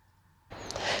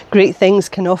Great things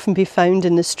can often be found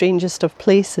in the strangest of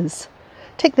places.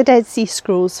 Take the Dead Sea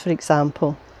Scrolls, for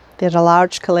example. They're a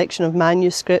large collection of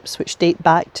manuscripts which date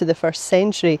back to the 1st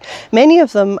century. Many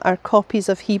of them are copies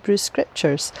of Hebrew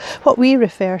scriptures, what we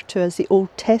refer to as the Old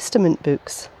Testament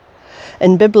books.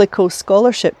 In biblical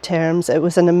scholarship terms, it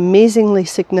was an amazingly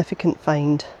significant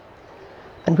find.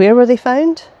 And where were they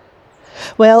found?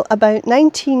 Well, about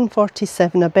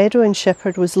 1947, a Bedouin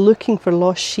shepherd was looking for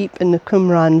lost sheep in the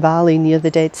Qumran Valley near the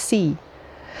Dead Sea.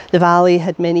 The valley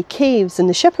had many caves, and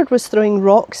the shepherd was throwing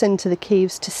rocks into the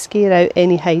caves to scare out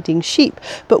any hiding sheep.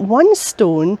 But one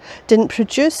stone didn't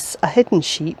produce a hidden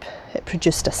sheep, it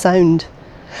produced a sound.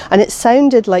 And it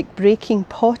sounded like breaking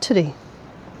pottery.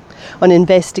 On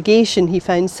investigation, he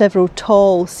found several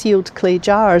tall, sealed clay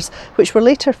jars, which were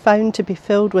later found to be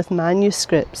filled with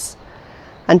manuscripts.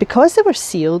 And because they were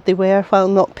sealed, they were, while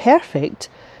not perfect,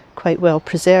 quite well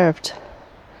preserved.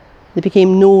 They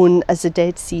became known as the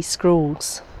Dead Sea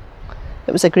Scrolls.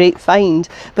 It was a great find,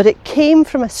 but it came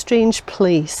from a strange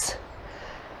place.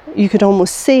 You could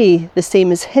almost say the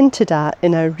same is hinted at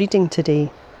in our reading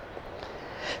today.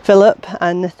 Philip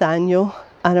and Nathanael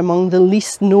are among the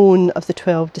least known of the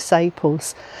 12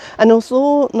 disciples. And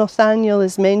although Nathanael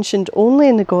is mentioned only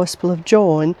in the Gospel of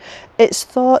John, it's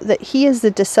thought that he is the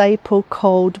disciple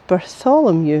called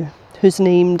Bartholomew, who's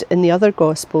named in the other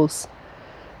Gospels.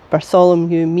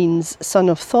 Bartholomew means son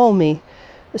of Tholme,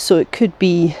 so it could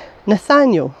be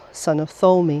Nathanael, son of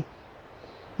Tholme.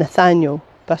 Nathanael,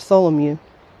 Bartholomew.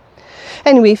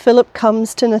 Anyway, Philip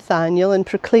comes to Nathanael and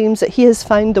proclaims that he has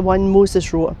found the one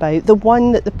Moses wrote about, the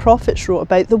one that the prophets wrote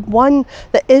about, the one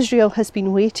that Israel has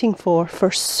been waiting for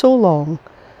so long,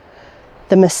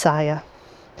 the Messiah.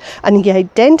 And he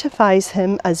identifies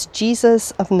him as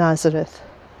Jesus of Nazareth.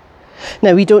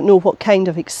 Now, we don't know what kind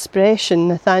of expression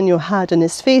Nathanael had on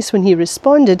his face when he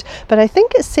responded, but I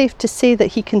think it's safe to say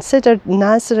that he considered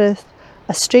Nazareth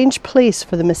a strange place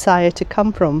for the Messiah to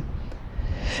come from.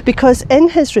 Because in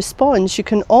his response, you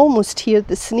can almost hear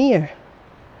the sneer.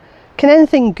 Can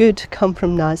anything good come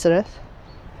from Nazareth?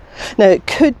 Now, it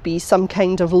could be some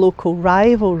kind of local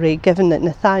rivalry, given that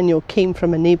Nathanael came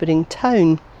from a neighbouring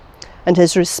town, and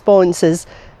his response is,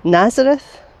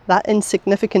 Nazareth, that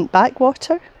insignificant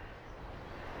backwater?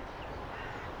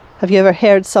 Have you ever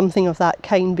heard something of that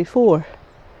kind before?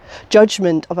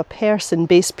 Judgment of a person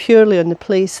based purely on the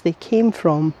place they came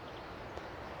from.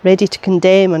 Ready to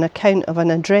condemn on account of an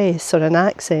address or an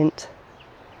accent.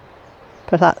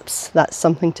 Perhaps that's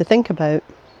something to think about.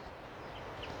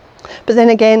 But then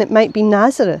again, it might be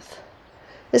Nazareth.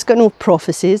 It's got no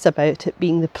prophecies about it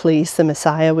being the place the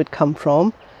Messiah would come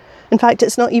from. In fact,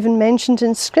 it's not even mentioned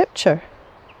in Scripture.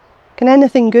 Can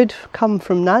anything good come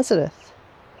from Nazareth?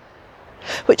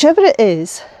 Whichever it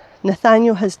is,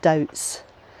 Nathanael has doubts,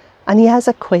 and he has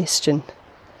a question.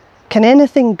 Can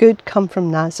anything good come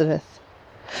from Nazareth?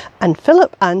 And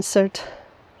Philip answered,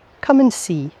 come and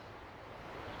see.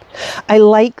 I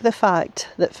like the fact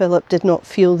that Philip did not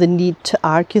feel the need to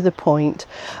argue the point.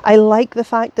 I like the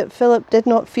fact that Philip did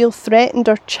not feel threatened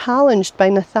or challenged by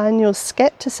Nathanael's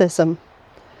scepticism.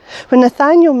 When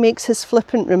Nathanael makes his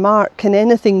flippant remark, can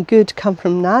anything good come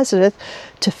from Nazareth,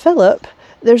 to Philip,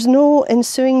 there's no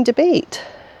ensuing debate.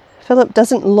 Philip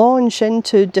doesn't launch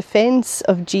into defence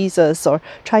of Jesus or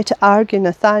try to argue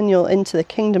Nathanael into the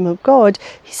kingdom of God.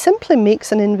 He simply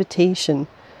makes an invitation.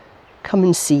 Come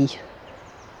and see.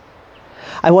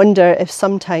 I wonder if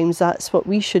sometimes that's what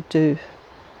we should do.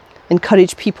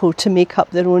 Encourage people to make up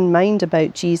their own mind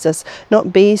about Jesus,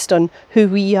 not based on who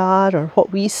we are or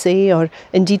what we say or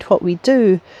indeed what we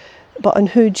do, but on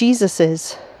who Jesus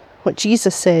is, what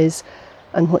Jesus says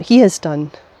and what he has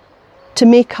done. To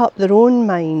make up their own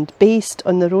mind based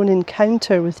on their own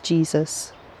encounter with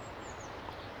Jesus.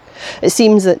 It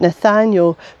seems that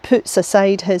Nathanael puts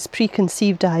aside his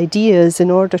preconceived ideas in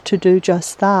order to do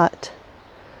just that.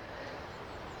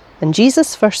 And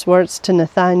Jesus' first words to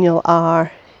Nathanael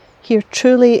are, here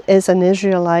truly is an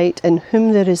Israelite in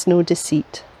whom there is no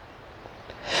deceit.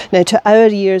 Now, to our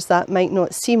ears, that might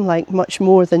not seem like much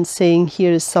more than saying,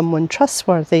 here is someone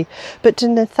trustworthy. But to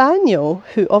Nathanael,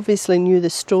 who obviously knew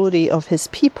the story of his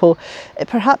people, it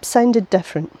perhaps sounded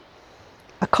different.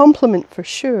 A compliment for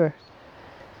sure,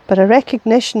 but a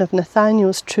recognition of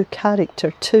Nathanael's true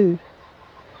character too.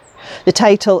 The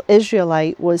title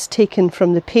Israelite was taken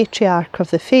from the patriarch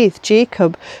of the faith,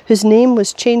 Jacob, whose name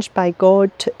was changed by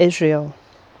God to Israel.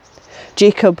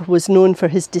 Jacob was known for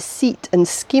his deceit and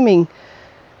scheming.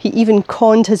 He even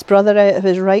conned his brother out of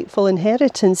his rightful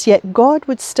inheritance, yet God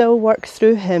would still work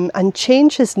through him and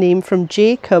change his name from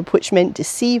Jacob, which meant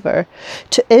deceiver,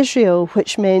 to Israel,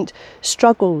 which meant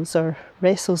struggles or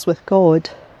wrestles with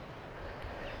God.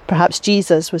 Perhaps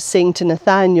Jesus was saying to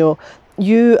Nathanael,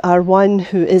 you are one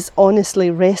who is honestly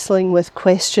wrestling with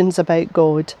questions about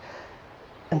God,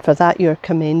 and for that you're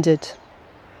commended.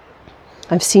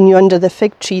 I've seen you under the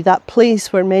fig tree, that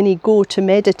place where many go to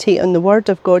meditate on the Word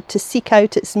of God, to seek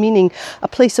out its meaning, a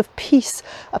place of peace,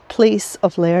 a place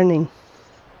of learning.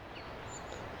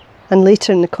 And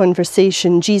later in the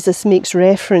conversation, Jesus makes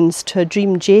reference to a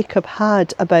dream Jacob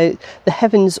had about the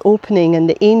heavens opening and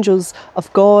the angels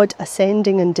of God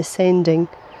ascending and descending,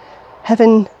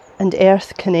 heaven and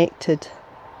earth connected.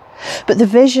 But the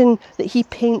vision that he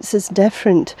paints is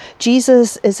different.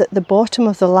 Jesus is at the bottom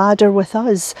of the ladder with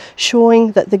us,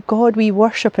 showing that the God we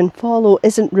worship and follow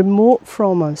isn't remote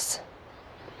from us.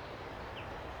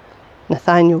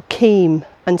 Nathanael came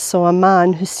and saw a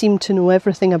man who seemed to know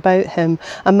everything about him,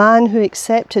 a man who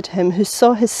accepted him, who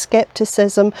saw his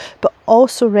scepticism, but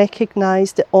also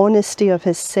recognised the honesty of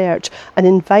his search and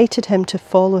invited him to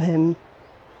follow him.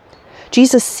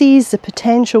 Jesus sees the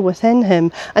potential within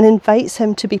him and invites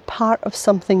him to be part of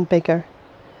something bigger.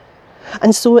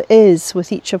 And so it is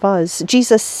with each of us.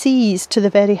 Jesus sees to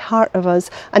the very heart of us,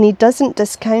 and he doesn't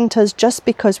discount us just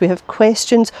because we have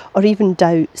questions or even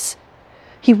doubts.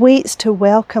 He waits to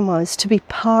welcome us to be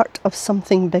part of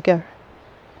something bigger.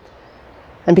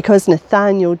 And because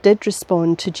Nathanael did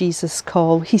respond to Jesus'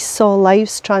 call, he saw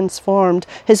lives transformed,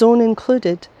 his own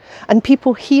included, and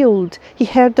people healed. He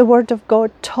heard the word of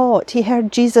God taught. He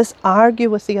heard Jesus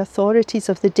argue with the authorities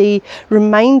of the day,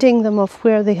 reminding them of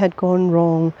where they had gone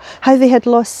wrong, how they had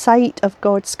lost sight of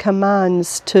God's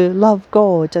commands to love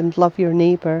God and love your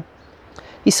neighbour.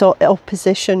 He saw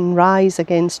opposition rise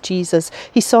against Jesus.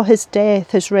 He saw his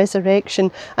death, his resurrection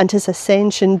and his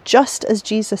ascension, just as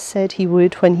Jesus said he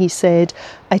would when he said,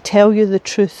 I tell you the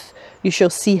truth, you shall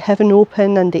see heaven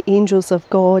open and the angels of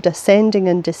God ascending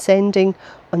and descending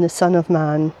on the Son of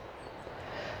Man.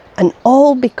 And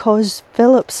all because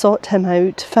Philip sought him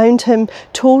out, found him,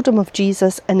 told him of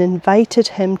Jesus and invited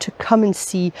him to come and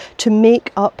see, to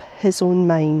make up his own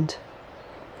mind.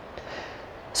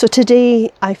 So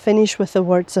today I finish with the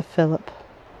words of Philip.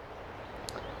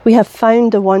 We have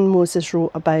found the one Moses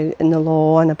wrote about in the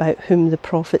law and about whom the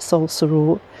prophets also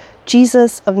wrote,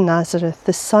 Jesus of Nazareth,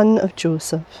 the son of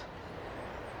Joseph.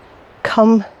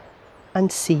 Come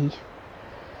and see,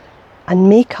 and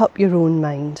make up your own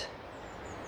mind.